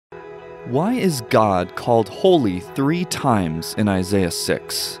Why is God called holy 3 times in Isaiah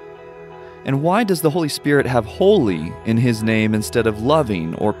 6? And why does the Holy Spirit have holy in His name instead of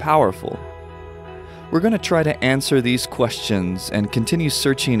loving or powerful? We're going to try to answer these questions and continue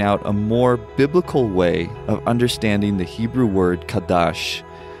searching out a more biblical way of understanding the Hebrew word qadash,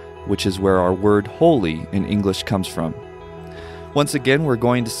 which is where our word holy in English comes from. Once again, we're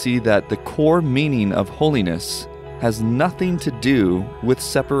going to see that the core meaning of holiness has nothing to do with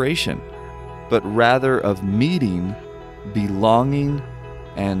separation, but rather of meeting, belonging,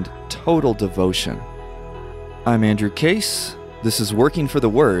 and total devotion. I'm Andrew Case. This is Working for the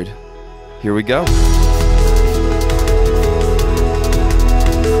Word. Here we go.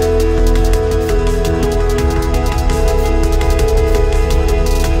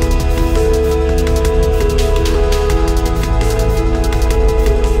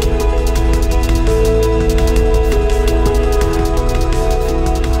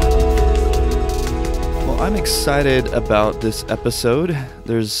 I'm excited about this episode.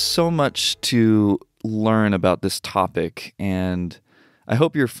 There's so much to learn about this topic, and I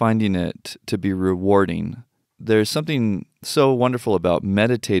hope you're finding it to be rewarding. There's something so wonderful about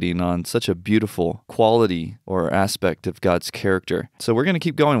meditating on such a beautiful quality or aspect of God's character. So we're going to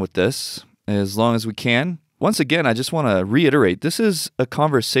keep going with this as long as we can. Once again, I just want to reiterate, this is a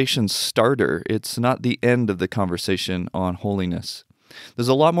conversation starter. It's not the end of the conversation on holiness. There's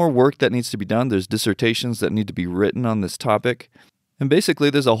a lot more work that needs to be done. There's dissertations that need to be written on this topic. And basically,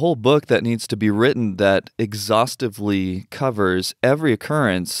 there's a whole book that needs to be written that exhaustively covers every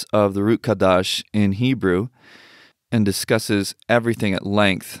occurrence of the root qadash in Hebrew and discusses everything at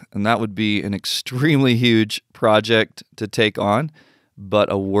length. And that would be an extremely huge project to take on,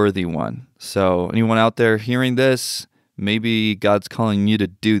 but a worthy one. So anyone out there hearing this, maybe God's calling you to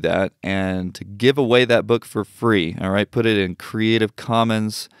do that and to give away that book for free, all right? Put it in Creative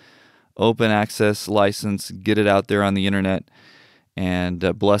Commons, open access license, get it out there on the internet, and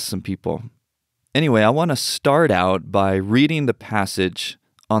bless some people. Anyway, I want to start out by reading the passage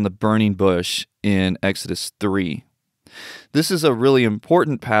on the burning bush in Exodus 3. This is a really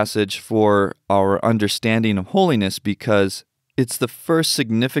important passage for our understanding of holiness because it's the first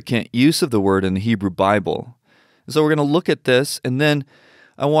significant use of the word in the Hebrew Bible. So we're going to look at this, and then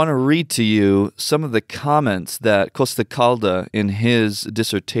I want to read to you some of the comments that Costa Calda in his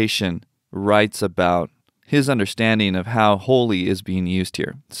dissertation writes about his understanding of how holy is being used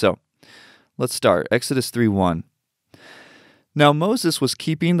here. So let's start. Exodus 3:1. Now Moses was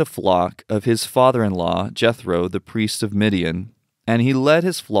keeping the flock of his father-in-law, Jethro, the priest of Midian, and he led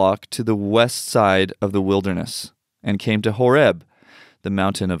his flock to the west side of the wilderness and came to Horeb, the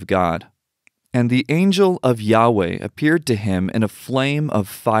mountain of God. And the angel of Yahweh appeared to him in a flame of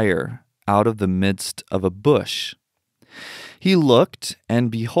fire out of the midst of a bush. He looked, and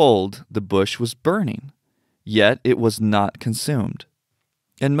behold, the bush was burning, yet it was not consumed.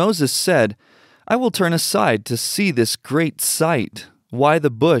 And Moses said, I will turn aside to see this great sight, why the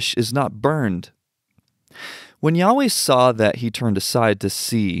bush is not burned. When Yahweh saw that he turned aside to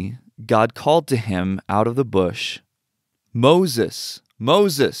see, God called to him out of the bush, Moses,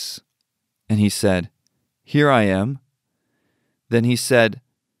 Moses. And he said, Here I am. Then he said,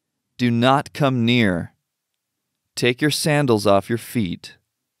 Do not come near. Take your sandals off your feet,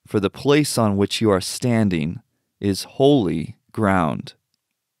 for the place on which you are standing is holy ground.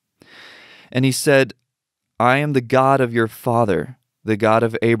 And he said, I am the God of your father, the God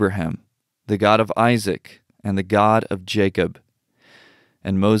of Abraham, the God of Isaac, and the God of Jacob.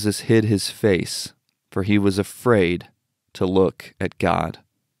 And Moses hid his face, for he was afraid to look at God.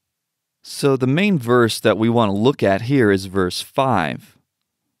 So the main verse that we want to look at here is verse 5.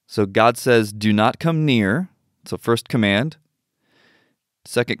 So God says, do not come near. So first command.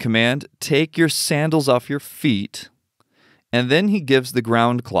 Second command, take your sandals off your feet. And then he gives the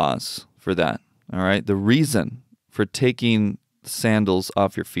ground clause for that. All right, the reason for taking sandals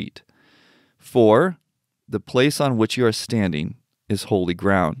off your feet. For the place on which you are standing is holy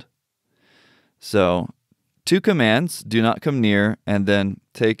ground. So 2 commands, do not come near, and then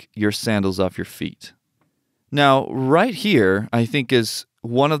take your sandals off your feet. Now, right here, I think is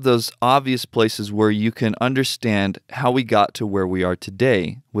one of those obvious places where you can understand how we got to where we are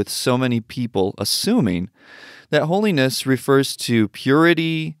today, with so many people assuming that holiness refers to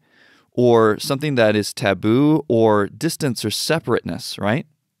purity or something that is taboo or distance or separateness, right?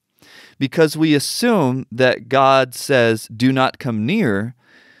 Because we assume that God says, do not come near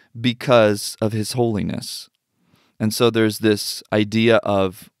because of his holiness. And so there's this idea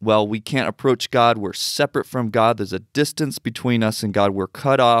of, well, we can't approach God. We're separate from God. There's a distance between us and God. We're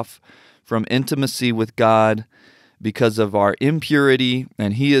cut off from intimacy with God because of our impurity,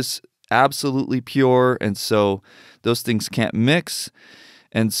 and he is absolutely pure, and so those things can't mix.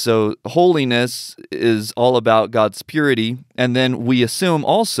 And so holiness is all about God's purity. And then we assume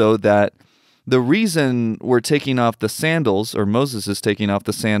also that the reason we're taking off the sandals, or Moses is taking off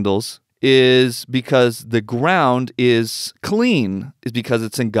the sandals, is because the ground is clean, is because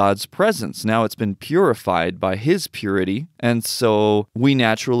it's in God's presence. Now it's been purified by His purity. And so we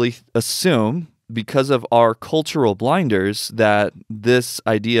naturally assume, because of our cultural blinders, that this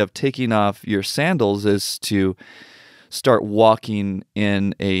idea of taking off your sandals is to start walking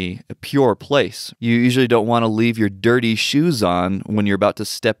in a pure place. You usually don't want to leave your dirty shoes on when you're about to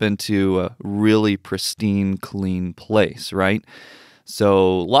step into a really pristine, clean place, right?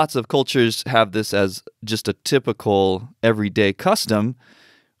 So lots of cultures have this as just a typical everyday custom.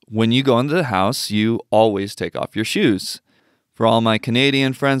 When you go into the house, you always take off your shoes. For all my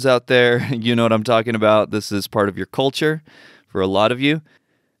Canadian friends out there, you know what I'm talking about. This is part of your culture for a lot of you.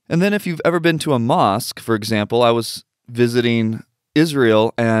 And then if you've ever been to a mosque, for example, I was visiting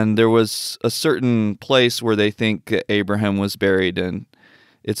Israel, and there was a certain place where they think Abraham was buried, and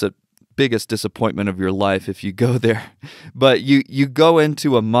it's a biggest disappointment of your life if you go there. But you go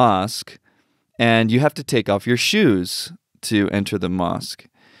into a mosque, and you have to take off your shoes to enter the mosque.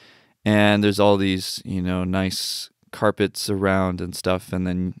 And there's all these, nice carpets around and stuff, and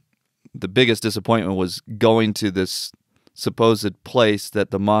then the biggest disappointment was going to this supposed place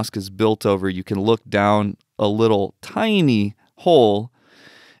that the mosque is built over. You can look down a little tiny hole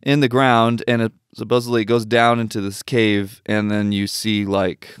in the ground, and it supposedly goes down into this cave, and then you see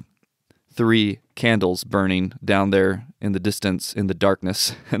like 3 candles burning down there in the distance in the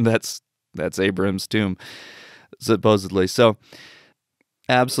darkness, and that's Abraham's tomb, supposedly. So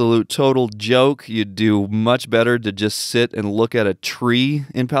absolute total joke. You'd do much better to just sit and look at a tree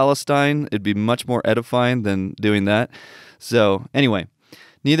in Palestine. It'd be much more edifying than doing that. So anyway,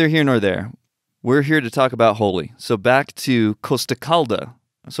 neither here nor there. We're here to talk about holy. So back to Costa Calda.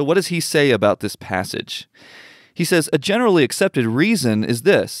 So what does he say about this passage? He says, a generally accepted reason is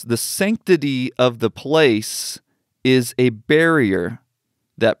this: the sanctity of the place is a barrier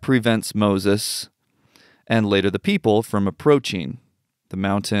that prevents Moses and later the people from approaching the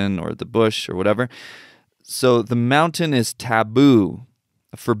mountain or the bush or whatever. So the mountain is taboo,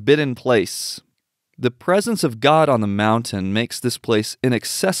 a forbidden place. The presence of God on the mountain makes this place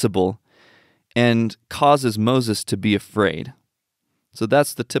inaccessible and causes Moses to be afraid. So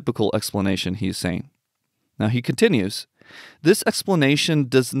that's the typical explanation he's saying. Now he continues, this explanation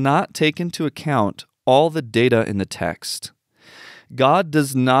does not take into account all the data in the text. God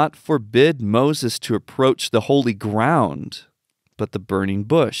does not forbid Moses to approach the holy ground, but the burning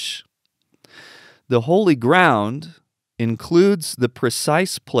bush. The holy ground includes the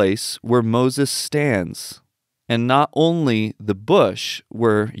precise place where Moses stands, and not only the bush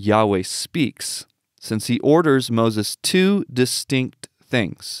where Yahweh speaks, since he orders Moses 2 distinct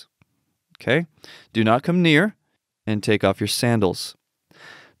things. Okay? Do not come near and take off your sandals.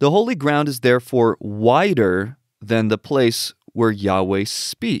 The holy ground is therefore wider than the place where Yahweh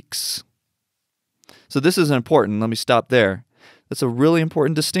speaks. So this is important. Let me stop there. That's a really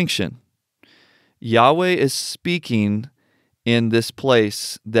important distinction. Yahweh is speaking in this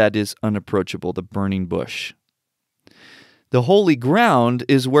place that is unapproachable, the burning bush. The holy ground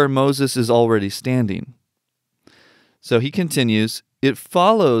is where Moses is already standing. So he continues, it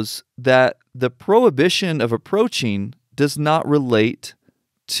follows that the prohibition of approaching does not relate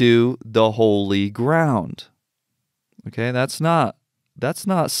to the holy ground. Okay, that's not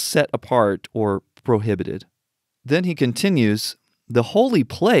set apart or prohibited. Then he continues, the holy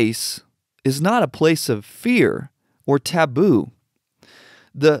place is not a place of fear or taboo.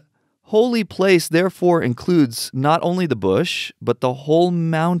 The holy place therefore includes not only the bush, but the whole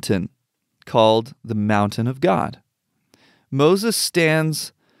mountain called the mountain of God. Moses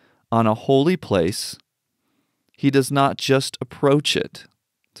stands on a holy place. He does not just approach it.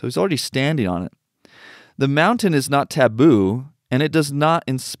 So he's already standing on it. The mountain is not taboo, and it does not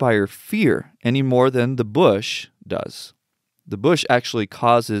inspire fear any more than the bush does. The bush actually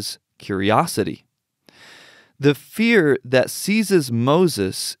causes curiosity. The fear that seizes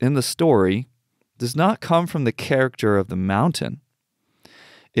Moses in the story does not come from the character of the mountain.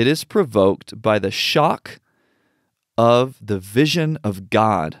 It is provoked by the shock of the vision of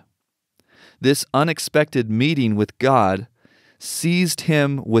God. This unexpected meeting with God seized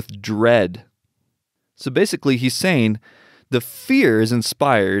him with dread. So basically he's saying the fear is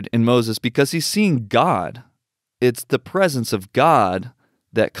inspired in Moses because he's seeing God. It's the presence of God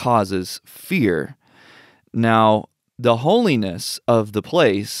that causes fear. Now, the holiness of the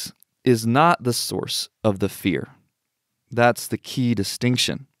place is not the source of the fear. That's the key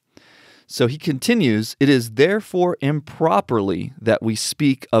distinction. So he continues, it is therefore improperly that we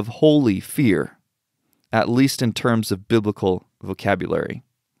speak of holy fear, at least in terms of biblical vocabulary.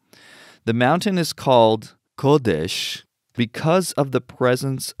 The mountain is called qadash because of the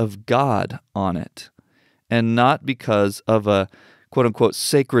presence of God on it, and not because of a quote-unquote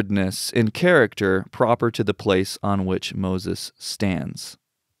sacredness in character proper to the place on which Moses stands.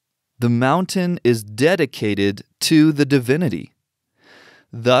 The mountain is dedicated to the divinity.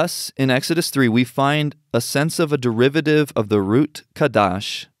 Thus, in Exodus 3, we find a sense of a derivative of the root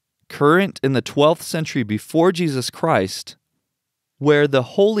qadash, current in the 12th century before Jesus Christ, where the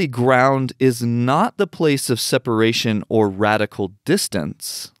holy ground is not the place of separation or radical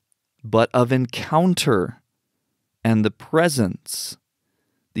distance, but of encounter and the presence,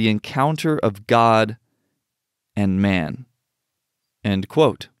 the encounter of God and man. End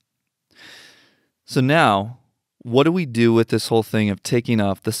quote. So now, what do we do with this whole thing of taking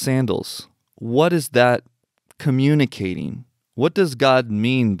off the sandals? What is that communicating? What does God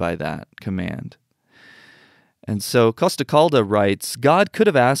mean by that command? And so Costa Calda writes, God could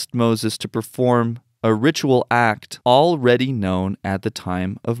have asked Moses to perform a ritual act already known at the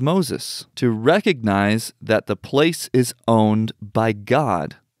time of Moses, to recognize that the place is owned by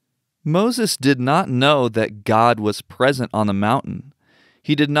God. Moses did not know that God was present on the mountain.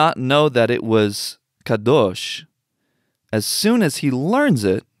 He did not know that it was qadash. As soon as he learns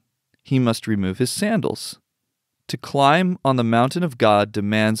it, he must remove his sandals. To climb on the mountain of God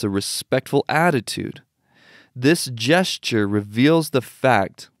demands a respectful attitude. This gesture reveals the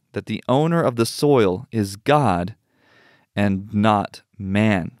fact that the owner of the soil is God and not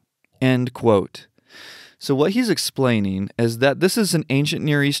man. End quote. So what he's explaining is that this is an ancient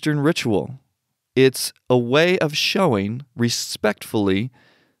Near Eastern ritual. It's a way of showing respectfully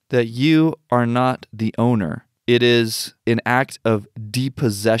that you are not the owner. It is an act of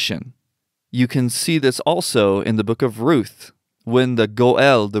depossession. You can see this also in the book of Ruth, when the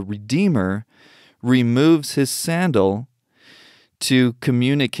Goel, the Redeemer, removes his sandal to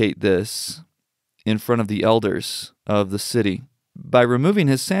communicate this in front of the elders of the city. By removing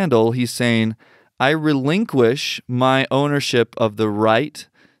his sandal, he's saying, I relinquish my ownership of the right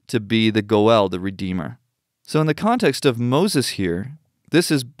to be the Goel, the Redeemer. So in the context of Moses here, this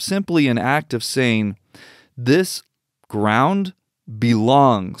is simply an act of saying, this ground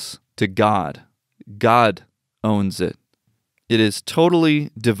belongs to God. God owns it. It is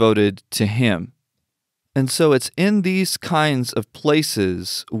totally devoted to Him. And so it's in these kinds of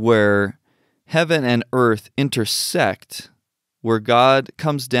places where heaven and earth intersect, where God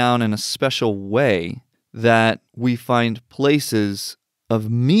comes down in a special way, that we find places of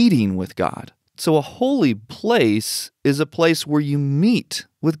meeting with God. So a holy place is a place where you meet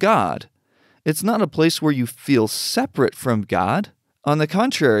with God. It's not a place where you feel separate from God. On the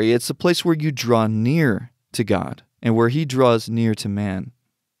contrary, it's a place where you draw near to God and where He draws near to man.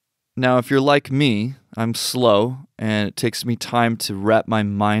 Now, if you're like me, I'm slow and it takes me time to wrap my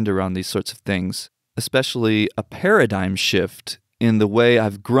mind around these sorts of things, especially a paradigm shift in the way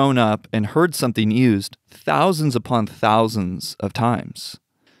I've grown up and heard something used thousands upon thousands of times.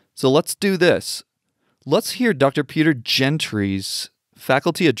 So let's do this. Let's hear Dr. Peter Gentry's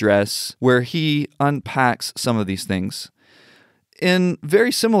faculty address where he unpacks some of these things in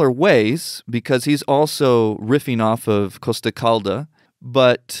very similar ways, because he's also riffing off of Costa Calda,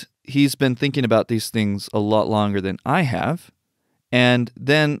 but he's been thinking about these things a lot longer than I have. And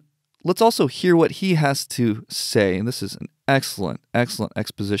then let's also hear what he has to say. And this is an excellent, excellent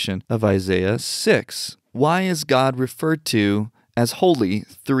exposition of Isaiah 6. Why is God referred to as holy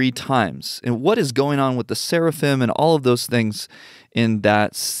 3 times? And what is going on with the seraphim and all of those things in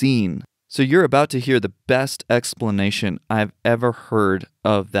that scene? So you're about to hear the best explanation I've ever heard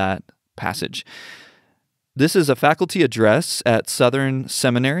of that passage. This is a faculty address at Southern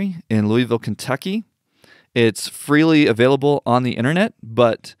Seminary in Louisville, Kentucky. It's freely available on the internet,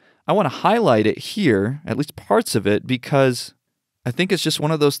 but I want to highlight it here, at least parts of it, because I think it's just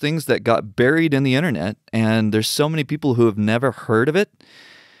one of those things that got buried in the internet, and there's so many people who have never heard of it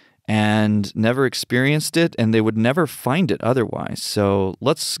and never experienced it, and they would never find it otherwise. So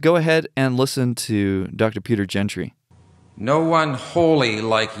let's go ahead and listen to Dr. Peter Gentry. No one holy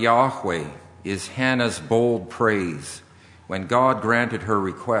like Yahweh is Hannah's bold praise when God granted her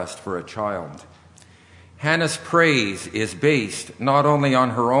request for a child. Hannah's praise is based not only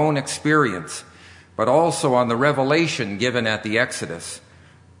on her own experience, but also on the revelation given at the Exodus.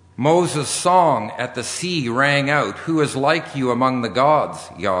 Moses' song at the sea rang out, "Who is like you among the gods,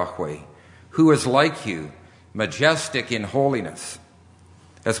 Yahweh? Who is like you, majestic in holiness?"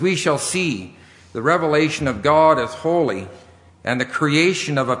 As we shall see, the revelation of God as holy and the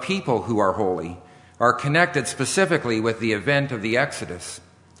creation of a people who are holy are connected specifically with the event of the Exodus.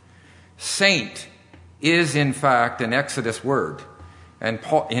 Saint is, in fact, an Exodus word, and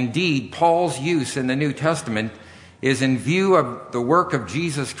indeed, Paul's use in the New Testament is in view of the work of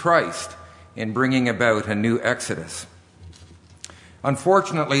Jesus Christ in bringing about a new Exodus.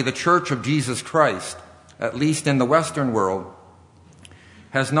 Unfortunately, the Church of Jesus Christ, at least in the Western world,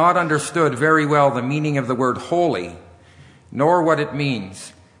 has not understood very well the meaning of the word holy, nor what it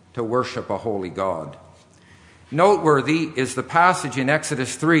means to worship a holy God. Noteworthy is the passage in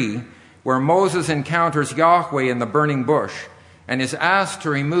Exodus 3 where Moses encounters Yahweh in the burning bush and is asked to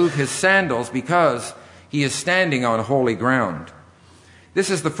remove his sandals because he is standing on holy ground. This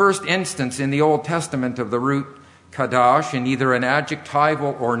is the first instance in the Old Testament of the root qadash in either an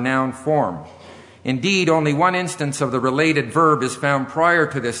adjectival or noun form. Indeed, only one instance of the related verb is found prior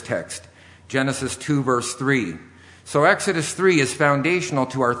to this text, Genesis 2, verse 3. So Exodus 3 is foundational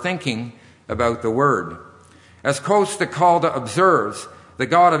to our thinking about the word. As Costa Calda observes, the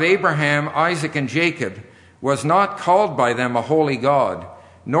God of Abraham, Isaac, and Jacob was not called by them a holy God,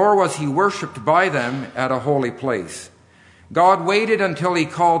 nor was he worshipped by them at a holy place. God waited until he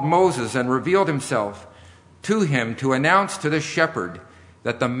called Moses and revealed himself to him to announce to the shepherd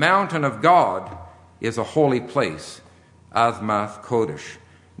that the mountain of God is a holy place, Azmath Kodesh,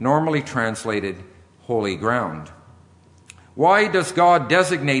 normally translated holy ground. Why does God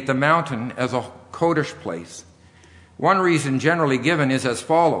designate the mountain as a Kodesh place? One reason generally given is as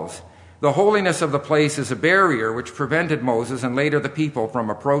follows. The holiness of the place is a barrier which prevented Moses and later the people from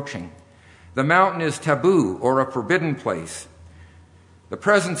approaching. The mountain is taboo or a forbidden place. The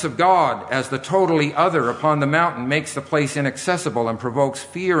presence of God as the totally other upon the mountain makes the place inaccessible and provokes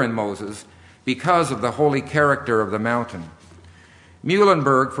fear in Moses because of the holy character of the mountain.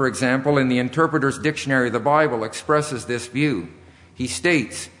 Muhlenberg, for example, in the Interpreter's Dictionary of the Bible, expresses this view. He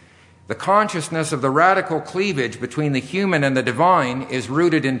states, "The consciousness of the radical cleavage between the human and the divine is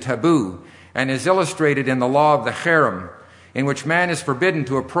rooted in taboo and is illustrated in the law of the cherem, in which man is forbidden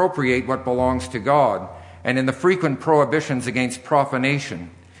to appropriate what belongs to God, and in the frequent prohibitions against profanation.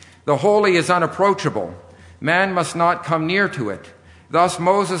 The holy is unapproachable. Man must not come near to it. Thus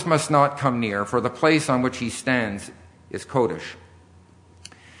Moses must not come near, for the place on which he stands is Kodesh."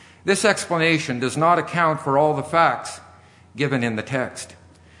 This explanation does not account for all the facts given in the text.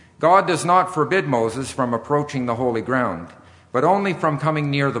 God does not forbid Moses from approaching the holy ground, but only from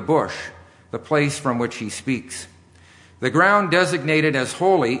coming near the bush, the place from which he speaks. The ground designated as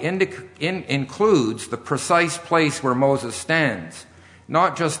holy includes the precise place where Moses stands,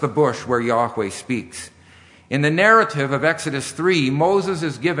 not just the bush where Yahweh speaks. In the narrative of Exodus 3, Moses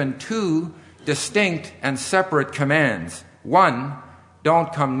is given two distinct and separate commands. One,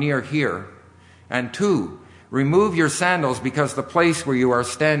 don't come near here. And two, remove your sandals because the place where you are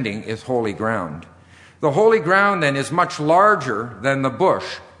standing is holy ground. The holy ground then is much larger than the bush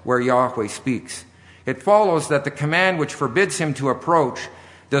where Yahweh speaks. It follows that the command which forbids him to approach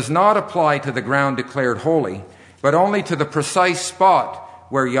does not apply to the ground declared holy, but only to the precise spot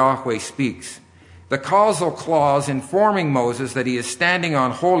where Yahweh speaks. The causal clause informing Moses that he is standing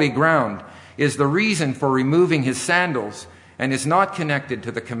on holy ground is the reason for removing his sandals and is not connected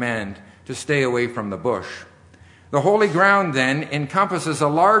to the command to stay away from the bush. The holy ground, then, encompasses a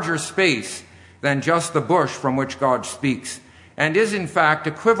larger space than just the bush from which God speaks, and is in fact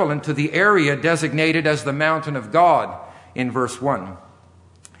equivalent to the area designated as the mountain of God in verse 1.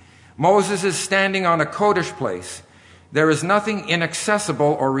 Moses is standing on a Kodesh place. There is nothing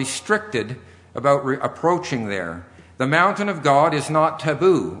inaccessible or restricted about approaching there. The mountain of God is not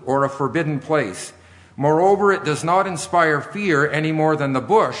taboo or a forbidden place. Moreover, it does not inspire fear any more than the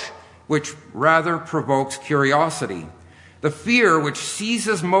bush, which rather provokes curiosity. The fear which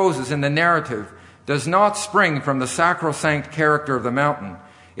seizes Moses in the narrative does not spring from the sacrosanct character of the mountain.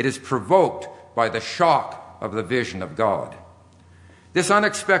 It is provoked by the shock of the vision of God. This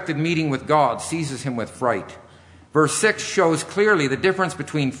unexpected meeting with God seizes him with fright. Verse 6 shows clearly the difference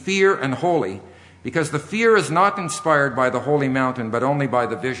between fear and holy, because the fear is not inspired by the holy mountain, but only by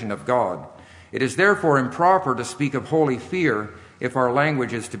the vision of God. It is therefore improper to speak of holy fear if our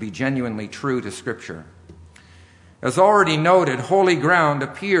language is to be genuinely true to Scripture. As already noted, holy ground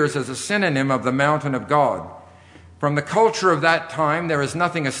appears as a synonym of the mountain of God. From the culture of that time, there is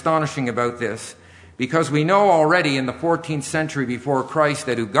nothing astonishing about this, because we know already in the 14th century before Christ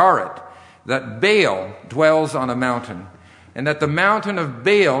at Ugarit that Baal dwells on a mountain, and that the mountain of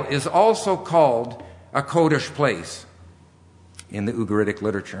Baal is also called a Kodesh place in the Ugaritic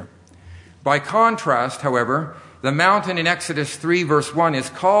literature. By contrast, however, the mountain in Exodus 3 verse 1 is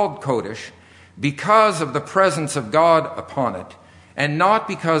called Kodesh because of the presence of God upon it, and not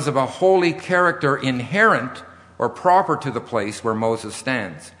because of a holy character inherent or proper to the place where Moses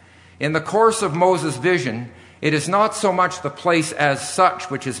stands. In the course of Moses' vision, it is not so much the place as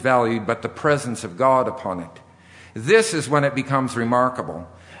such which is valued, but the presence of God upon it. This is when it becomes remarkable.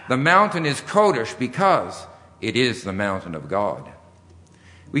 The mountain is qadash because it is the mountain of God.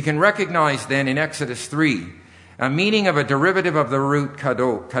 We can recognize then in Exodus 3 a meaning of a derivative of the root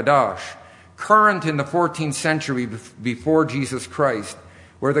qadash, current in the 14th century before Jesus Christ,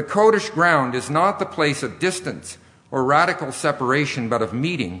 where the qadash ground is not the place of distance or radical separation, but of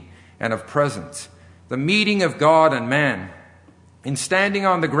meeting and of presence. The meeting of God and man. In standing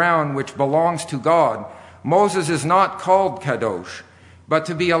on the ground which belongs to God, Moses is not called kadosh, but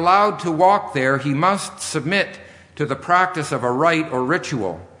to be allowed to walk there, he must submit to the practice of a rite or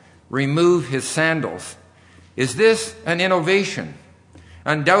ritual, remove his sandals. Is this an innovation?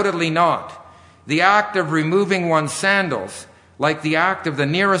 Undoubtedly not. The act of removing one's sandals, like the act of the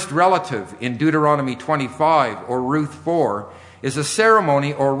nearest relative in Deuteronomy 25 or Ruth 4, is a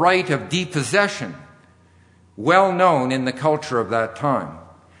ceremony or rite of depossession, well known in the culture of that time.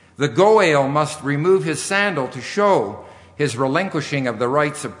 The goel must remove his sandal to show his relinquishing of the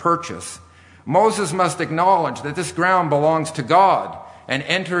rights of purchase. Moses must acknowledge that this ground belongs to God and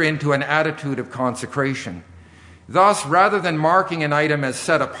enter into an attitude of consecration. Thus, rather than marking an item as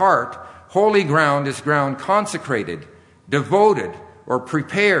set apart, holy ground is ground consecrated, devoted, or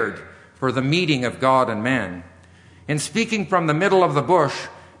prepared for the meeting of God and man. In speaking from the middle of the bush,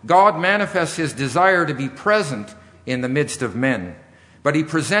 God manifests his desire to be present in the midst of men. But he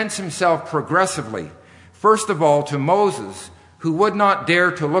presents himself progressively, first of all to Moses, who would not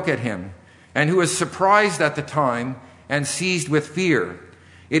dare to look at him, and who is surprised at the time and seized with fear.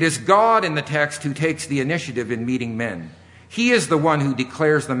 It is God in the text who takes the initiative in meeting men. He is the one who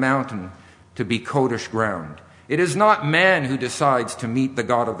declares the mountain to be qadash ground. It is not man who decides to meet the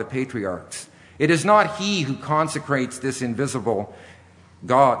God of the patriarchs. It is not he who consecrates this invisible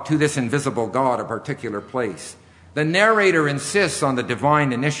God, to this invisible God, a particular place. The narrator insists on the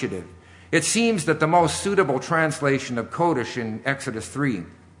divine initiative. It seems that the most suitable translation of qadash in Exodus 3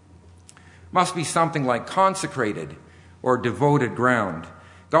 must be something like consecrated or devoted ground.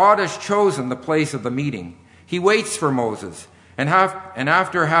 God has chosen the place of the meeting. He waits for Moses, and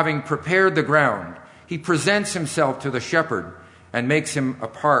after having prepared the ground, he presents himself to the shepherd and makes him a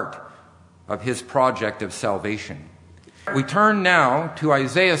part of his project of salvation. We turn now to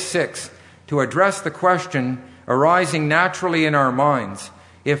Isaiah 6 to address the question arising naturally in our minds.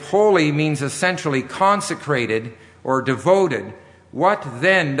 If holy means essentially consecrated or devoted, what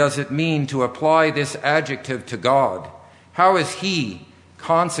then does it mean to apply this adjective to God? How is he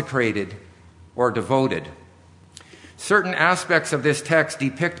consecrated or devoted? Certain aspects of this text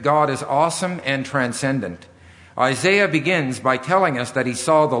depict God as awesome and transcendent. Isaiah begins by telling us that he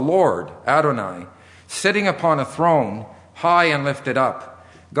saw the Lord, Adonai, sitting upon a throne, high and lifted up.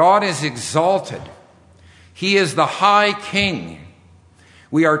 God is exalted. He is the high king.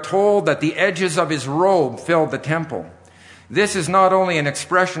 We are told that the edges of his robe filled the temple. This is not only an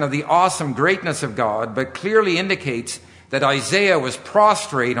expression of the awesome greatness of God, but clearly indicates that Isaiah was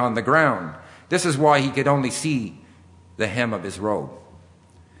prostrate on the ground. This is why he could only see the hem of his robe.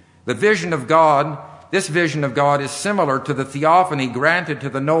 This vision of God is similar to the theophany granted to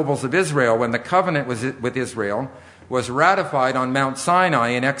the nobles of Israel when the covenant with Israel was ratified on Mount Sinai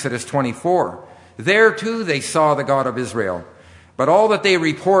in Exodus 24. There too they saw the God of Israel. But all that they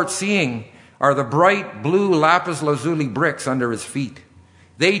report seeing are the bright blue lapis lazuli bricks under his feet.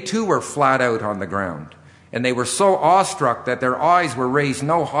 They too were flat out on the ground, and they were so awestruck that their eyes were raised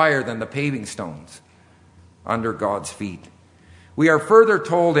no higher than the paving stones under God's feet. We are further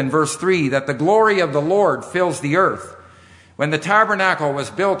told in verse 3 that the glory of the Lord fills the earth. When the tabernacle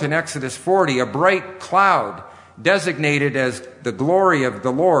was built in Exodus 40, a bright cloud designated as the glory of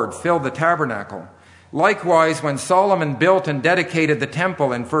the Lord filled the tabernacle. Likewise, when Solomon built and dedicated the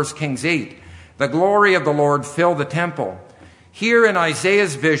temple in 1 Kings 8, the glory of the Lord filled the temple. Here in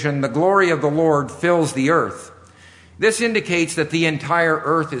Isaiah's vision, the glory of the Lord fills the earth. This indicates that the entire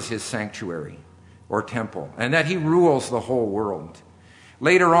earth is his sanctuary or temple, and that he rules the whole world.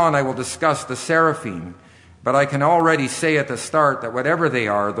 Later on, I will discuss the seraphim, but I can already say at the start that whatever they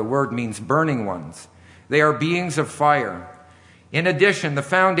are, the word means burning ones. They are beings of fire. In addition, the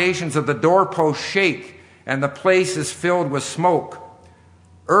foundations of the doorpost shake, and the place is filled with smoke.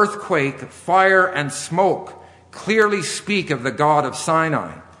 Earthquake, fire, and smoke clearly speak of the God of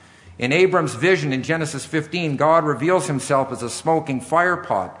Sinai. In Abram's vision in Genesis 15, God reveals himself as a smoking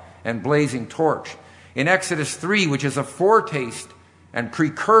firepot and blazing torch. In Exodus 3, which is a foretaste and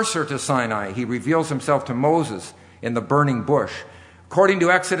precursor to Sinai, he reveals himself to Moses in the burning bush. According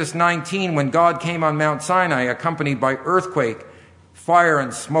to Exodus 19, when God came on Mount Sinai, accompanied by earthquake, fire,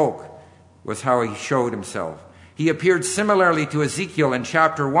 and smoke, was how he showed himself. He appeared similarly to Ezekiel in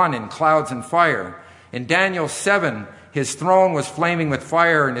chapter 1 in clouds and fire. In Daniel 7, his throne was flaming with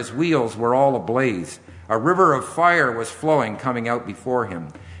fire and his wheels were all ablaze. A river of fire was flowing, coming out before him.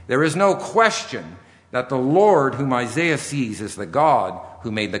 There is no question that the Lord whom Isaiah sees is the God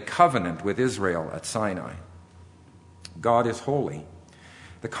who made the covenant with Israel at Sinai. God is holy.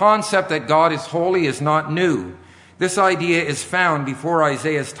 The concept that God is holy is not new. This idea is found before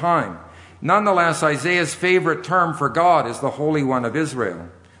Isaiah's time. Nonetheless, Isaiah's favorite term for God is the Holy One of Israel,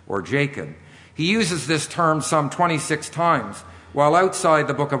 or Jacob. He uses this term some 26 times, while outside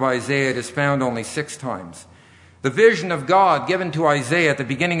the book of Isaiah it is found only 6 times. The vision of God given to Isaiah at the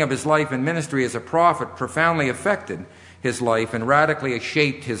beginning of his life and ministry as a prophet profoundly affected his life and radically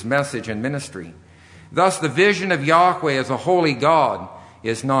shaped his message and ministry. Thus, the vision of Yahweh as a holy God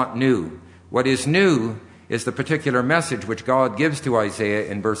is not new. What is new is the particular message which God gives to Isaiah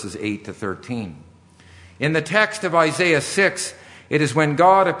in verses 8 to 13. In the text of Isaiah 6, it is when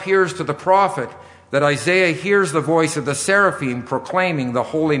God appears to the prophet that Isaiah hears the voice of the seraphim proclaiming the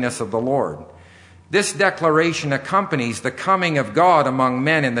holiness of the Lord. This declaration accompanies the coming of God among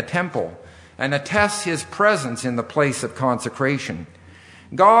men in the temple and attests his presence in the place of consecration.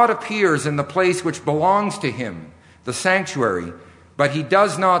 God appears in the place which belongs to him, the sanctuary, but he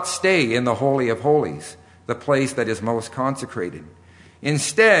does not stay in the Holy of Holies, the place that is most consecrated.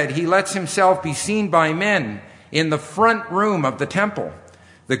 Instead, he lets himself be seen by men in the front room of the temple,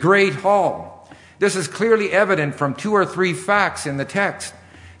 the great hall. This is clearly evident from 2 or 3 facts in the text.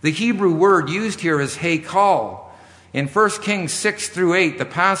 The Hebrew word used here is heikal. In 1 Kings 6 through 8, the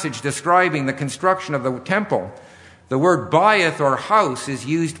passage describing the construction of the temple, the word bayith or house is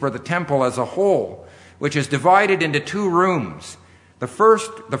used for the temple as a whole, which is divided into 2 rooms. The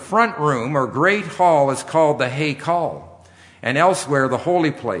front room or great hall is called the heikal, and elsewhere the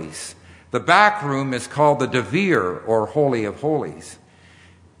holy place. The back room is called the devir or holy of holies.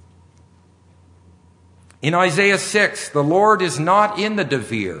 In Isaiah 6, the Lord is not in the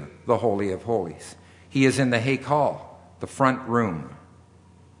devir, the holy of holies. He is in the heikal, the front room,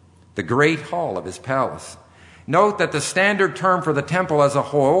 the great hall of his palace. Note that the standard term for the temple as a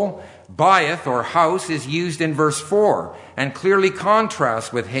whole, bayith or house, is used in verse 4 and clearly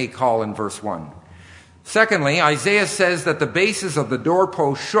contrasts with heikal in verse 1. Secondly, Isaiah says that the bases of the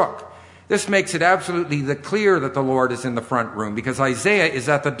doorpost shook. This makes it absolutely clear that the Lord is in the front room because Isaiah is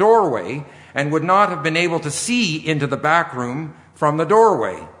at the doorway and would not have been able to see into the back room from the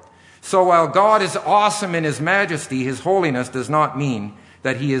doorway. So while God is awesome in his majesty, his holiness does not mean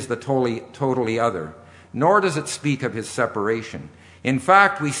that he is the totally other, nor does it speak of his separation. In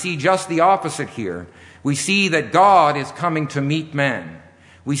fact, we see just the opposite here. We see that God is coming to meet man.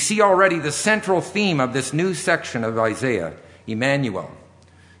 We see already the central theme of this new section of Isaiah, Emmanuel,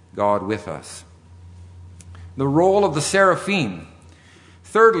 God with us. The role of the seraphim.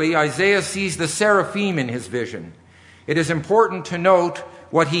 Thirdly, Isaiah sees the seraphim in his vision. It is important to note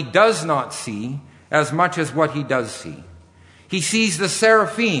what he does not see as much as what he does see. He sees the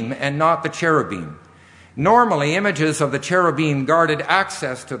seraphim and not the cherubim. Normally, images of the cherubim guarded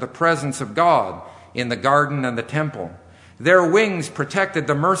access to the presence of God in the garden and the temple. Their wings protected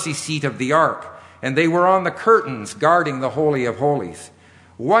the mercy seat of the ark, and they were on the curtains guarding the Holy of Holies.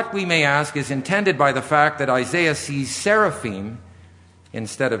 What, we may ask, is intended by the fact that Isaiah sees seraphim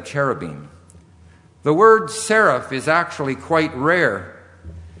instead of cherubim? The word seraph is actually quite rare,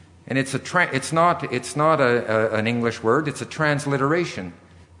 and it's not an English word. It's a transliteration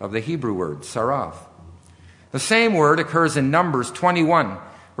of the Hebrew word saraf. The same word occurs in Numbers 21,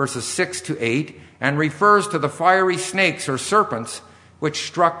 verses 6 to 8, and refers to the fiery snakes or serpents which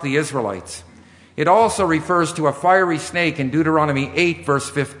struck the Israelites. It also refers to a fiery snake in Deuteronomy 8, verse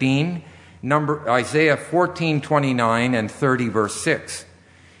 15, Isaiah 14, 29, and 30, verse 6.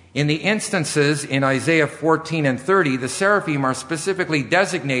 In the instances in Isaiah 14 and 30, the seraphim are specifically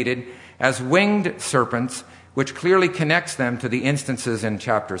designated as winged serpents, which clearly connects them to the instances in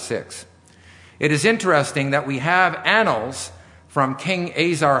chapter 6. It is interesting that we have annals from King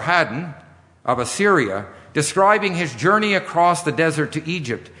Esarhaddon of Assyria describing his journey across the desert to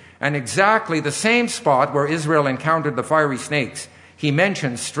Egypt, and exactly the same spot where Israel encountered the fiery snakes, he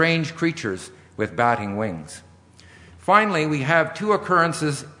mentions strange creatures with batting wings. Finally, we have 2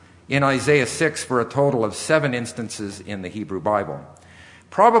 occurrences in Isaiah 6 for a total of 7 instances in the Hebrew Bible.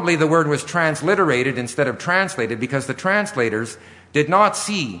 Probably the word was transliterated instead of translated because the translators did not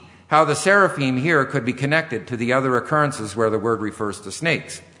see how the seraphim here could be connected to the other occurrences where the word refers to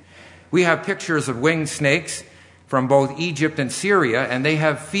snakes. We have pictures of winged snakes from both Egypt and Syria, and they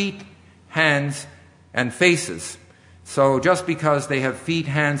have feet, hands, and faces. So just because they have feet,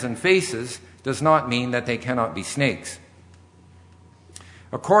 hands, and faces does not mean that they cannot be snakes.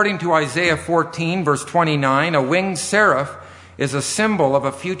 According to Isaiah 14, verse 29, a winged seraph is a symbol of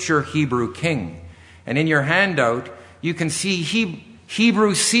a future Hebrew king. And in your handout, you can see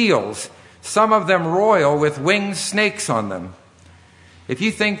Hebrew seals, some of them royal, with winged snakes on them. If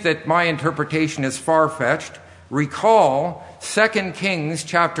you think that my interpretation is far-fetched, recall 2 Kings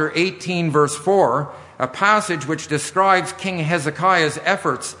chapter 18, verse 4, a passage which describes King Hezekiah's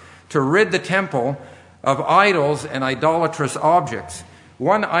efforts to rid the temple of idols and idolatrous objects.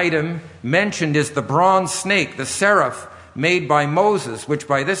 One item mentioned is the bronze snake, the seraph, made by Moses, which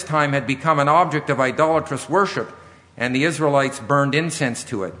by this time had become an object of idolatrous worship, and the Israelites burned incense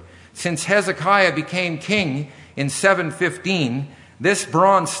to it. Since Hezekiah became king in 715, this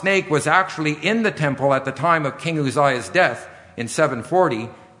bronze snake was actually in the temple at the time of King Uzziah's death in 740,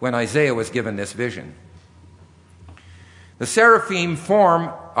 when Isaiah was given this vision. The seraphim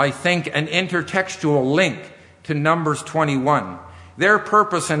form, I think, an intertextual link to Numbers 21. Their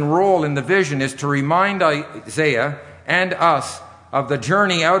purpose and role in the vision is to remind Isaiah and us of the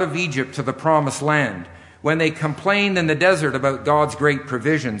journey out of Egypt to the promised land, when they complained in the desert about God's great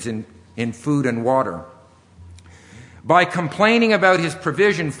provisions in food and water. By complaining about his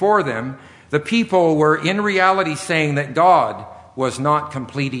provision for them, the people were in reality saying that God was not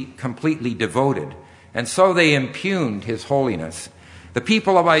completely devoted, and so they impugned his holiness. The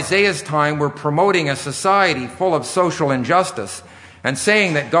people of Isaiah's time were promoting a society full of social injustice and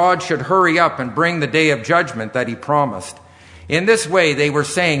saying that God should hurry up and bring the day of judgment that he promised. In this way, they were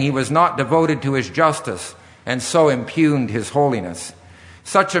saying he was not devoted to his justice and so impugned his holiness.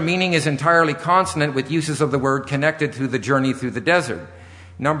 Such a meaning is entirely consonant with uses of the word connected to the journey through the desert.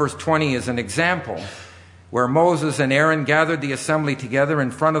 Numbers 20 is an example where Moses and Aaron gathered the assembly together in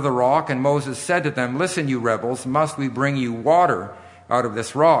front of the rock, and Moses said to them, "Listen, you rebels, must we bring you water out of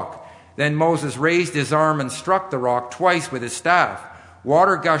this rock?" Then Moses raised his arm and struck the rock twice with his staff.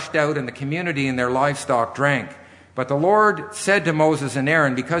 Water gushed out, and the community and their livestock drank. But the Lord said to Moses and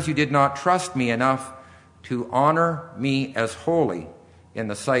Aaron, "Because you did not trust me enough to honor me as holy in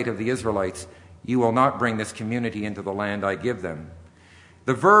the sight of the Israelites, you will not bring this community into the land I give them."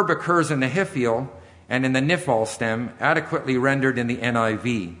 The verb occurs in the Hifil and in the Nifal stem, adequately rendered in the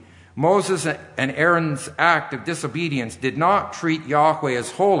NIV. Moses and Aaron's act of disobedience did not treat Yahweh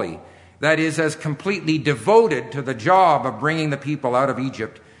as holy, that is, as completely devoted to the job of bringing the people out of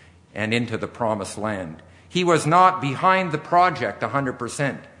Egypt and into the promised land. He was not behind the project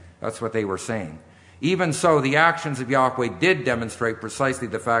 100%. That's what they were saying. Even so, the actions of Yahweh did demonstrate precisely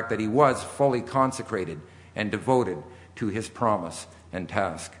the fact that he was fully consecrated and devoted to his promise and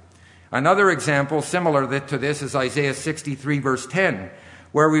task. Another example similar to this is Isaiah 63, verse 10,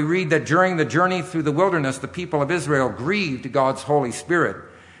 where we read that during the journey through the wilderness, the people of Israel grieved God's Holy Spirit.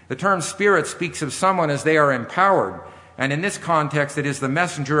 The term Spirit speaks of someone as they are empowered, and in this context, it is the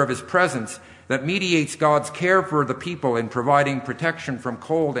messenger of his presence that mediates God's care for the people in providing protection from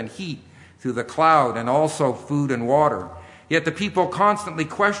cold and heat through the cloud, and also food and water. Yet the people constantly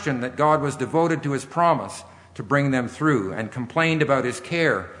questioned that God was devoted to his promise to bring them through, and complained about his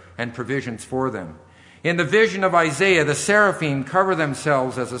care and provisions for them. In the vision of Isaiah, the seraphim cover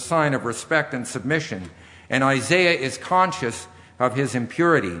themselves as a sign of respect and submission, and Isaiah is conscious of his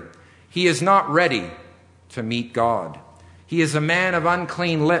impurity. He is not ready to meet God. He is a man of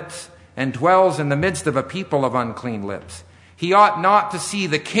unclean lips and dwells in the midst of a people of unclean lips. He ought not to see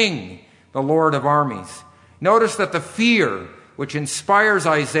the king, the Lord of armies. Notice that the fear which inspires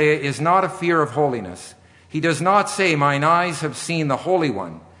Isaiah is not a fear of holiness. He does not say, "Mine eyes have seen the Holy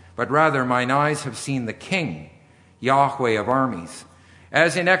One," but rather, "Mine eyes have seen the King, Yahweh of armies."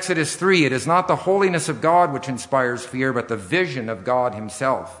 As in Exodus 3, it is not the holiness of God which inspires fear, but the vision of God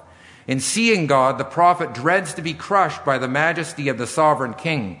himself. In seeing God, the prophet dreads to be crushed by the majesty of the sovereign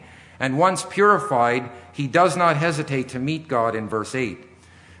king, and once purified, he does not hesitate to meet God in verse 8.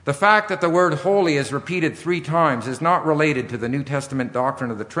 The fact that the word holy is repeated 3 times is not related to the New Testament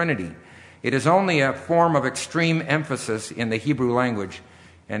doctrine of the Trinity. It is only a form of extreme emphasis in the Hebrew language,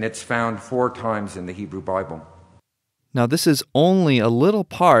 and it's found 4 times in the Hebrew Bible. Now, this is only a little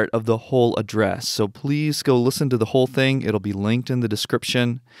part of the whole address, so please go listen to the whole thing. It'll be linked in the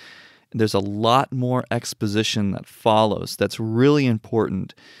description. There's a lot more exposition that follows that's really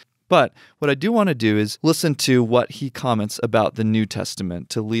important. But what I do want to do is listen to what he comments about the New Testament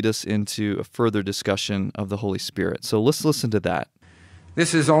to lead us into a further discussion of the Holy Spirit. So let's listen to that.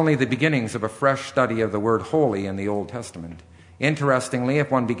 This is only the beginnings of a fresh study of the word holy in the Old Testament. Interestingly,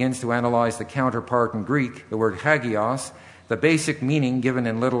 if one begins to analyze the counterpart in Greek, the word hagios, the basic meaning given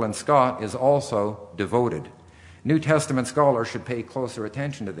in Little and Scott is also devoted. New Testament scholars should pay closer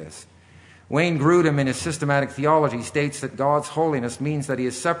attention to this. Wayne Grudem, in his systematic theology, states that God's holiness means that he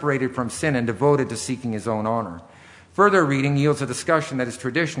is separated from sin and devoted to seeking his own honor. Further reading yields a discussion that is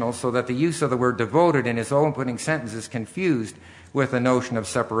traditional, so that the use of the word devoted in his opening sentence is confused with the notion of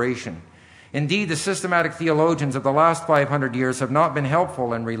separation. Indeed, the systematic theologians of the last 500 years have not been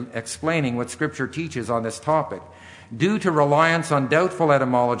helpful in explaining what Scripture teaches on this topic, due to reliance on doubtful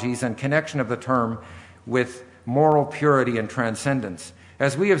etymologies and connection of the term with moral purity and transcendence.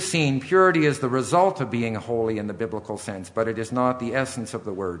 As we have seen, purity is the result of being holy in the biblical sense, but it is not the essence of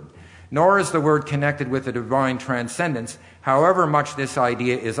the word. Nor is the word connected with the divine transcendence, however much this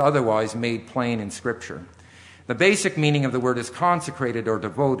idea is otherwise made plain in Scripture. The basic meaning of the word is consecrated or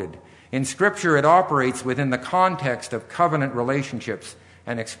devoted. In Scripture, it operates within the context of covenant relationships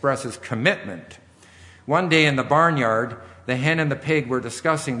and expresses commitment. One day in the barnyard, the hen and the pig were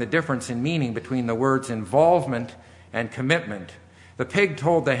discussing the difference in meaning between the words involvement and commitment. The pig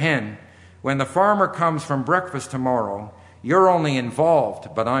told the hen, "When the farmer comes from breakfast tomorrow, you're only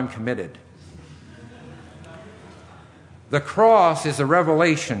involved, but I'm committed." The cross is a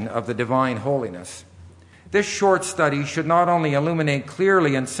revelation of the divine holiness. This short study should not only illuminate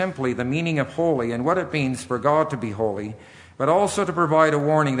clearly and simply the meaning of holy and what it means for God to be holy, but also to provide a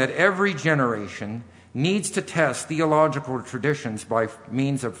warning that every generation needs to test theological traditions by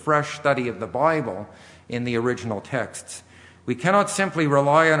means of fresh study of the Bible in the original texts. We cannot simply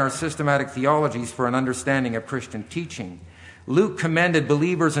rely on our systematic theologies for an understanding of Christian teaching. Luke commended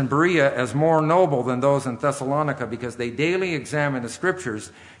believers in Berea as more noble than those in Thessalonica because they daily examined the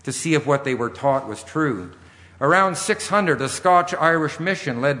Scriptures to see if what they were taught was true. Around 600, a Scotch-Irish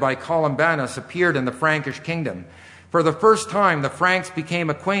mission led by Columbanus appeared in the Frankish kingdom. For the first time, the Franks became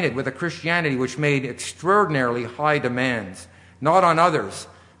acquainted with a Christianity which made extraordinarily high demands, not on others,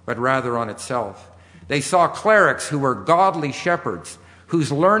 but rather on itself. They saw clerics who were godly shepherds,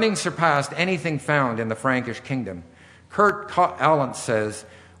 whose learning surpassed anything found in the Frankish kingdom. Kurt Allen says,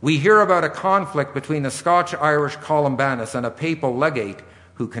 "We hear about a conflict between the Scotch-Irish Columbanus and a papal legate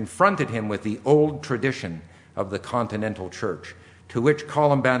who confronted him with the old tradition of the continental church, to which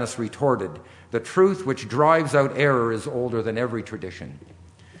Columbanus retorted, 'The truth which drives out error is older than every tradition.'"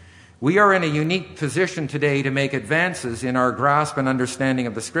 We are in a unique position today to make advances in our grasp and understanding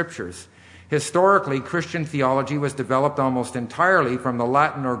of the Scriptures. Historically, Christian theology was developed almost entirely from the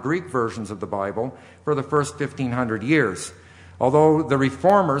Latin or Greek versions of the Bible for the first 1,500 years. Although the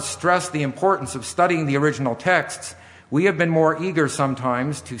Reformers stressed the importance of studying the original texts, we have been more eager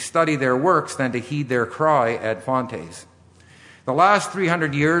sometimes to study their works than to heed their cry ad fontes. The last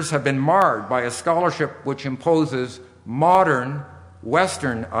 300 years have been marred by a scholarship which imposes modern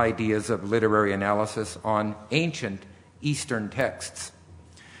Western ideas of literary analysis on ancient Eastern texts.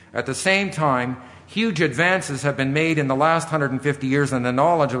 At the same time, huge advances have been made in the last 150 years in the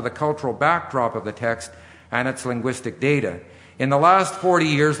knowledge of the cultural backdrop of the text and its linguistic data. In the last 40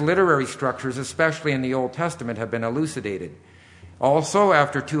 years, literary structures, especially in the Old Testament, have been elucidated. Also,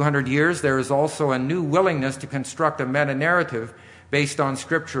 after 200 years, there is also a new willingness to construct a meta-narrative based on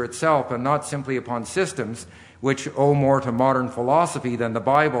Scripture itself and not simply upon systems which owe more to modern philosophy than the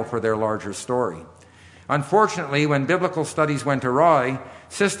Bible for their larger story. Unfortunately, when biblical studies went awry,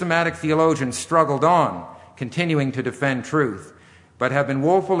 systematic theologians struggled on, continuing to defend truth, but have been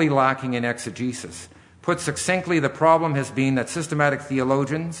woefully lacking in exegesis. Put succinctly, the problem has been that systematic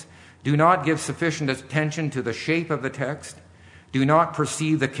theologians do not give sufficient attention to the shape of the text, do not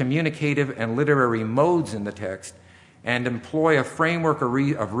perceive the communicative and literary modes in the text, and employ a framework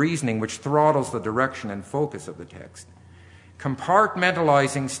of reasoning which throttles the direction and focus of the text.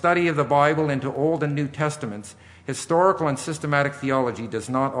 Compartmentalizing study of the Bible into Old and New Testaments, historical and systematic theology does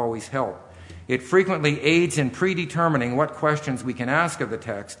not always help. It frequently aids in predetermining what questions we can ask of the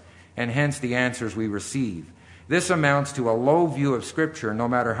text, and hence the answers we receive. This amounts to a low view of Scripture, no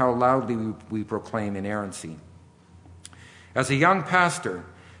matter how loudly we proclaim inerrancy. As a young pastor,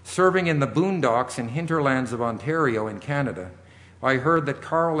 serving in the boondocks and hinterlands of Ontario in Canada, I heard that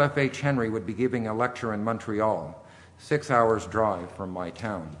Carl F.H. Henry would be giving a lecture in Montreal, 6 hours' drive from my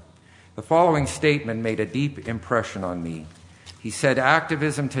town. The following statement made a deep impression on me. He said,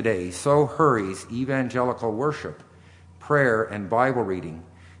 "Activism today so hurries evangelical worship, prayer and Bible reading,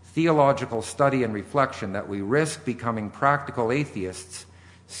 theological study and reflection that we risk becoming practical atheists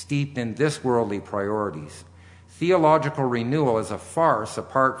steeped in this worldly priorities. Theological renewal is a farce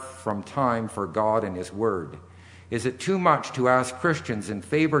apart from time for God and His Word. Is it too much to ask Christians in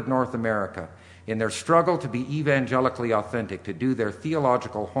favored North America, in their struggle to be evangelically authentic, to do their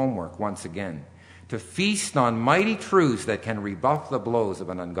theological homework once again, to feast on mighty truths that can rebuff the blows of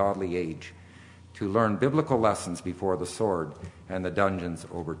an ungodly age, to learn biblical lessons before the sword and the dungeons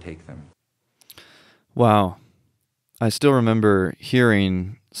overtake them? Wow. I still remember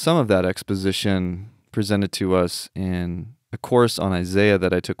hearing some of that exposition presented to us in a course on Isaiah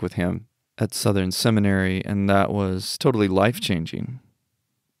that I took with him at Southern Seminary, and that was totally life-changing.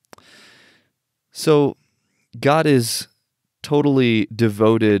 So God is totally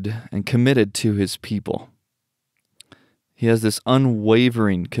devoted and committed to his people. He has this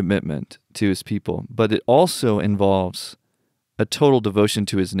unwavering commitment to his people, but it also involves a total devotion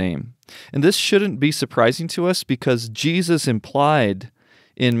to his name. And this shouldn't be surprising to us because Jesus implied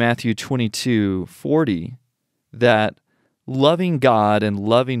in Matthew 22:40 that loving God and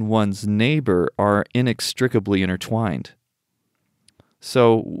loving one's neighbor are inextricably intertwined.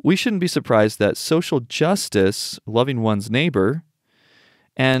 So we shouldn't be surprised that social justice, loving one's neighbor,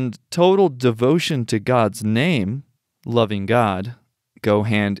 and total devotion to God's name, loving God, go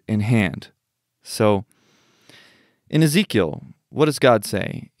hand in hand. So in Ezekiel, what does God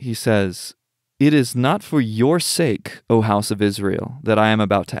say? He says, "It is not for your sake, O house of Israel, that I am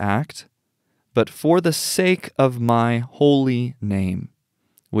about to act, but for the sake of my holy name,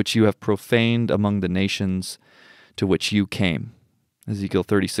 which you have profaned among the nations to which you came." Ezekiel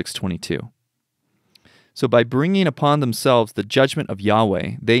 36:22. So by bringing upon themselves the judgment of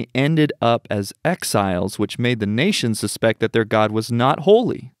Yahweh, they ended up as exiles, which made the nations suspect that their God was not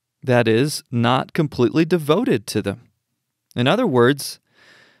holy, that is, not completely devoted to them. In other words,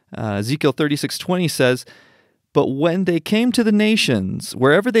 Ezekiel 36:20 says, "But when they came to the nations,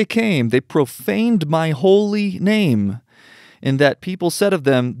 wherever they came, they profaned my holy name. In that people said of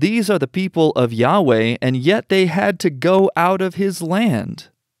them, 'These are the people of Yahweh,' and yet they had to go out of his land."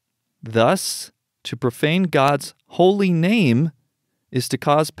 Thus, to profane God's holy name is to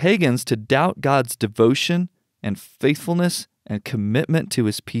cause pagans to doubt God's devotion and faithfulness and commitment to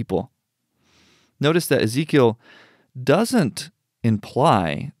his people. Notice that Ezekiel doesn't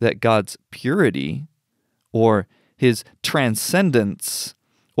imply that God's purity or his transcendence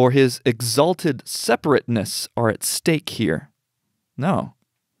or his exalted separateness are at stake here. No,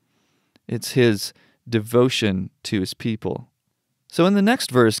 it's his devotion to his people. So in the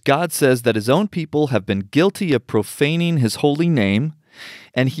next verse, God says that his own people have been guilty of profaning his holy name,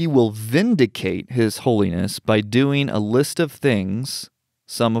 and he will vindicate his holiness by doing a list of things,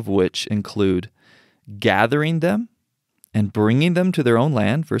 some of which include gathering them and bringing them to their own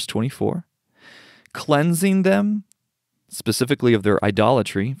land, verse 24, cleansing them, specifically of their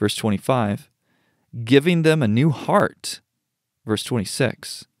idolatry, verse 25, giving them a new heart, verse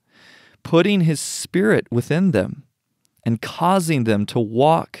 26, putting his spirit within them, and causing them to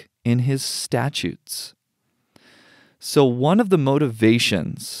walk in his statutes. So one of the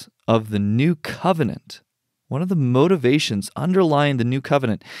motivations of the new covenant, one of the motivations underlying the new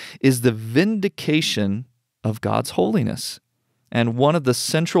covenant is the vindication of God's holiness. And one of the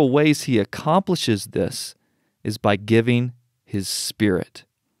central ways he accomplishes this is by giving his Spirit,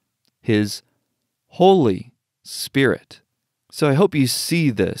 his Holy Spirit. So I hope you see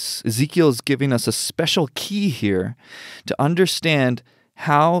this. Ezekiel is giving us a special key here to understand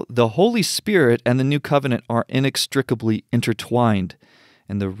how the Holy Spirit and the new covenant are inextricably intertwined.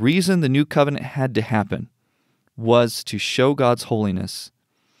 And the reason the new covenant had to happen was to show God's holiness.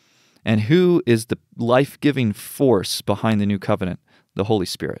 And who is the life-giving force behind the new covenant? The Holy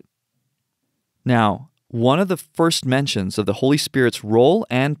Spirit. Now, one of the first mentions of the Holy Spirit's role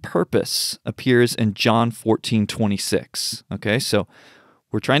and purpose appears in John 14:26. Okay, so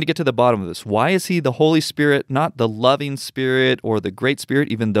we're trying to get to the bottom of this. Why is he the Holy Spirit, not the loving Spirit or the great Spirit,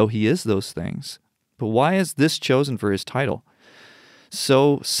 even though he is those things? But why is this chosen for his title?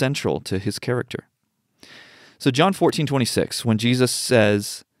 So central to his character. So John 14:26, when Jesus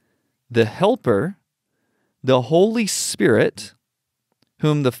says, "The Helper, the Holy Spirit,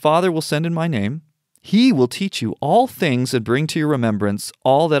 whom the Father will send in my name, he will teach you all things and bring to your remembrance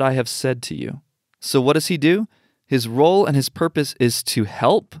all that I have said to you." So what does he do? His role and his purpose is to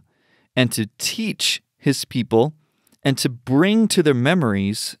help and to teach his people and to bring to their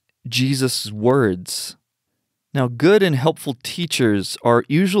memories Jesus' words. Now, good and helpful teachers are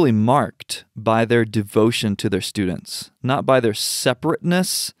usually marked by their devotion to their students, not by their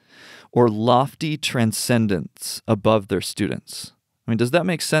separateness or lofty transcendence above their students. I mean, does that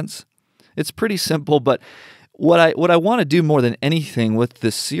make sense? It's pretty simple, but what I want to do more than anything with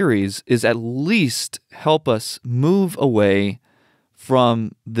this series is at least help us move away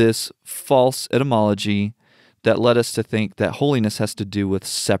from this false etymology that led us to think that holiness has to do with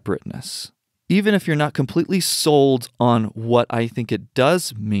separateness. Even if you're not completely sold on what I think it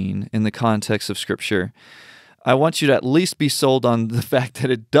does mean in the context of Scripture, I want you to at least be sold on the fact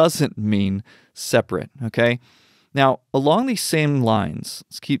that it doesn't mean separate, okay? Now, along these same lines,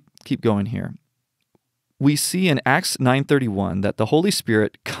 let's keep going here. We see in Acts 9:31 that the Holy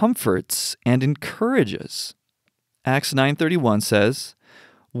Spirit comforts and encourages. Acts 9:31 says,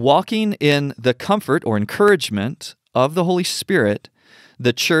 walking in the comfort or encouragement of the Holy Spirit,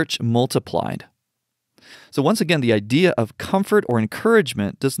 the church multiplied. So once again, the idea of comfort or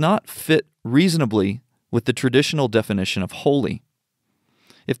encouragement does not fit reasonably with the traditional definition of holy.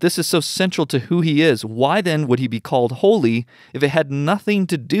 If this is so central to who he is, why then would he be called holy if it had nothing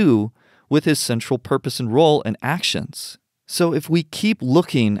to do with his central purpose and role and actions? So if we keep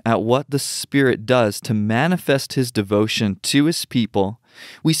looking at what the Spirit does to manifest his devotion to his people,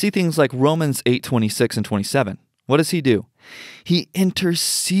 we see things like Romans 8:26 and 27. What does he do? He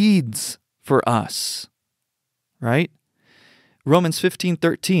intercedes for us, right? Romans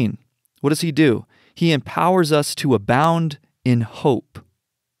 15:13. What does he do? He empowers us to abound in hope.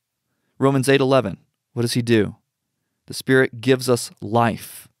 Romans 8:11. What does he do? The Spirit gives us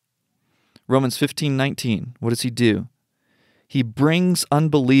life. Romans 15:19. What does he do? He brings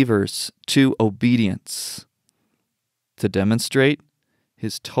unbelievers to obedience to demonstrate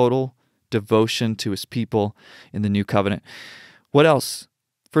his total devotion to his people in the new covenant. What else?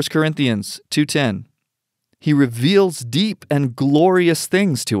 1 Corinthians 2:10. He reveals deep and glorious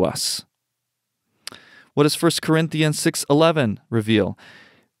things to us. What does 1 Corinthians 6:11 reveal?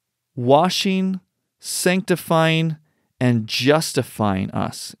 Washing, sanctifying, and justifying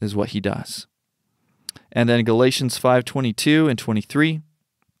us is what he does. And then Galatians 5:22 and 23,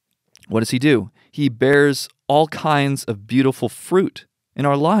 what does he do? He bears all kinds of beautiful fruit in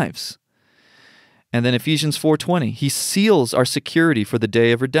our lives. And then Ephesians 4:20, he seals our security for the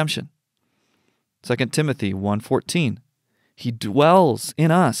day of redemption. 2 Timothy 1:14, he dwells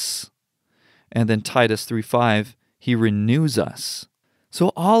in us. And then Titus 3:5, he renews us.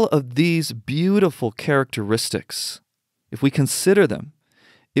 So all of these beautiful characteristics, if we consider them,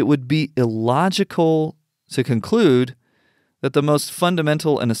 it would be illogical to conclude that the most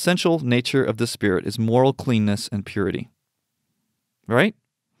fundamental and essential nature of the Spirit is moral cleanness and purity. Right?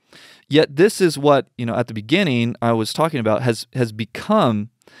 Yet this is what, at the beginning I was talking about has become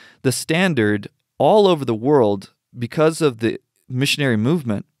the standard all over the world because of the missionary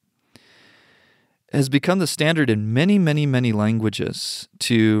movement, has become the standard in many, many, many languages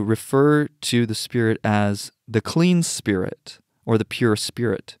to refer to the Spirit as the clean Spirit or the pure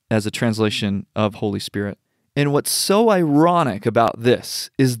Spirit as a translation of Holy Spirit. And what's so ironic about this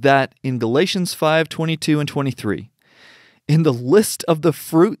is that in Galatians 5:22 and 23, in the list of the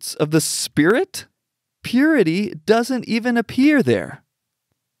fruits of the Spirit, purity doesn't even appear there.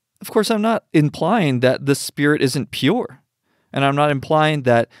 Of course, I'm not implying that the Spirit isn't pure. And I'm not implying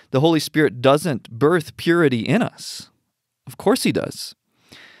that the Holy Spirit doesn't birth purity in us. Of course he does.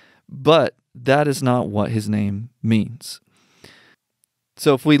 But that is not what his name means.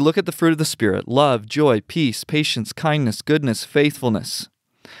 So if we look at the fruit of the Spirit, love, joy, peace, patience, kindness, goodness, faithfulness,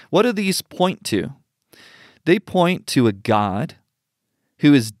 what do these point to? They point to a God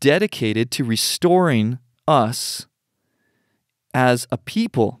who is dedicated to restoring us as a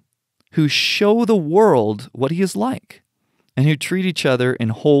people who show the world what he is like, and who treat each other in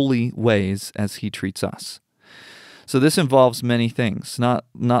holy ways as he treats us. So this involves many things, not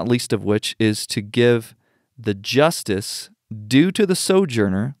least of which is to give the justice due to the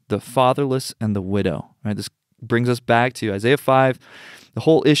sojourner, the fatherless, and the widow. Right? This brings us back to Isaiah 5, the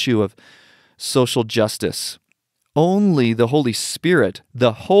whole issue of social justice. Only the Holy Spirit,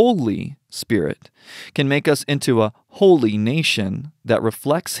 can make us into a holy nation that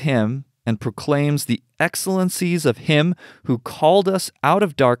reflects him and proclaims the excellencies of him who called us out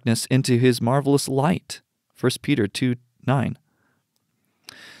of darkness into his marvelous light. 1 Peter 2:9.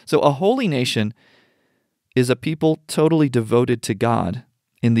 So a holy nation is a people totally devoted to God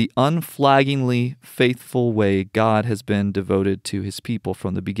in the unflaggingly faithful way God has been devoted to his people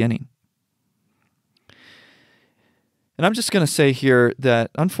from the beginning. And I'm just going to say here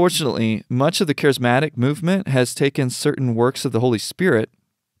that, unfortunately, much of the charismatic movement has taken certain works of the Holy Spirit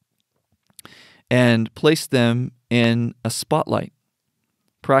and placed them in a spotlight,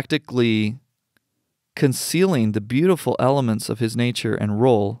 practically concealing the beautiful elements of his nature and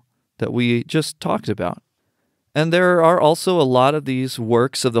role that we just talked about. And there are also a lot of these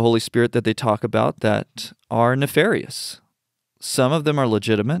works of the Holy Spirit that they talk about that are nefarious. Some of them are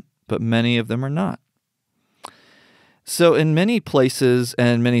legitimate, but many of them are not. So in many places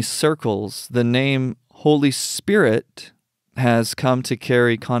and many circles, the name Holy Spirit has come to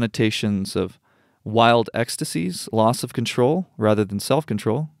carry connotations of wild ecstasies, loss of control rather than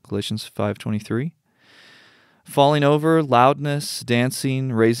self-control, Galatians 5:23. Falling over, loudness,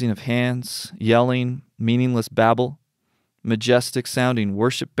 dancing, raising of hands, yelling, meaningless babble, majestic sounding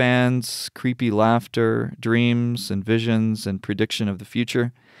worship bands, creepy laughter, dreams and visions and prediction of the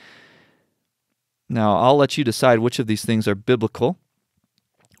future. Now, I'll let you decide which of these things are biblical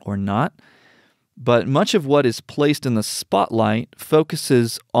or not, but much of what is placed in the spotlight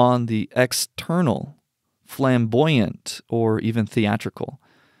focuses on the external, flamboyant, or even theatrical,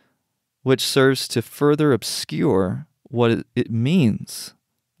 which serves to further obscure what it means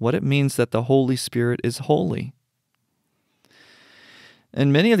that the Holy Spirit is holy.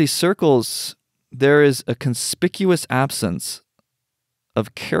 In many of these circles, there is a conspicuous absence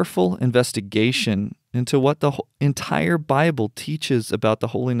of careful investigation into what the entire Bible teaches about the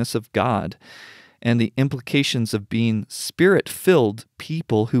holiness of God and the implications of being Spirit-filled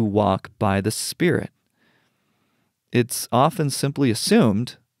people who walk by the Spirit. It's often simply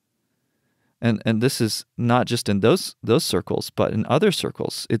assumed, and this is not just in those circles, but in other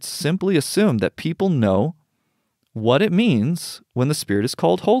circles, it's simply assumed that people know what it means when the Spirit is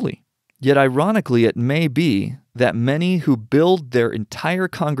called holy. Yet ironically, it may be that many who build their entire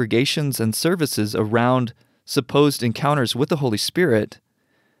congregations and services around supposed encounters with the Holy Spirit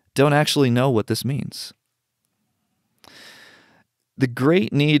don't actually know what this means. The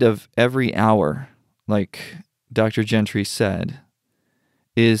great need of every hour, like Dr. Gentry said,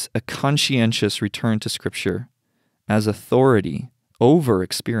 is a conscientious return to Scripture as authority over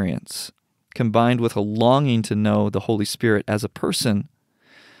experience, combined with a longing to know the Holy Spirit as a person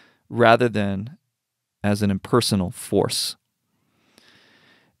rather than as an impersonal force.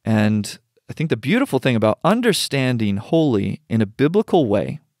 And I think the beautiful thing about understanding holy in a biblical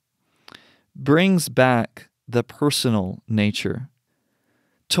way brings back the personal nature.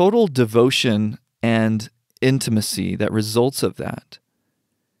 Total devotion and intimacy that results of that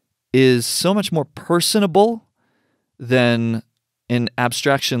is so much more personable than an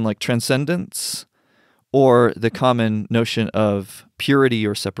abstraction like transcendence or the common notion of purity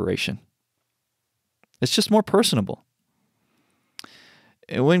or separation. It's just more personable.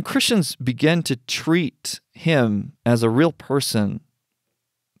 When Christians begin to treat him as a real person,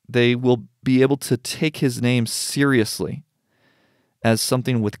 they will be able to take his name seriously as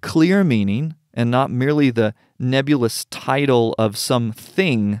something with clear meaning and not merely the nebulous title of some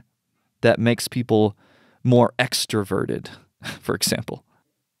thing that makes people more extroverted, for example.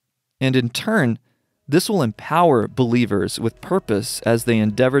 And in turn, this will empower believers with purpose as they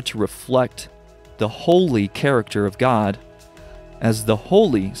endeavor to reflect the holy character of God as the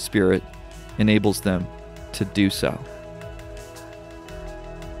Holy Spirit enables them to do so.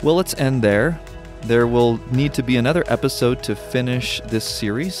 Well, let's end there. There will need to be another episode to finish this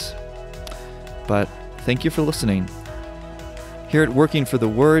series, but thank you for listening. Here at Working for the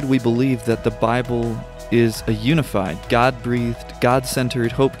Word, we believe that the Bible is a unified, God-breathed,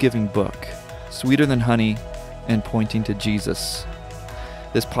 God-centered, hope-giving book, sweeter than honey and pointing to Jesus.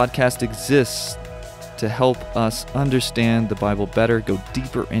 This podcast exists to help us understand the Bible better, go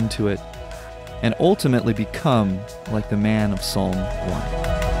deeper into it, and ultimately become like the man of Psalm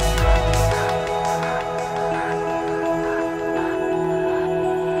 1.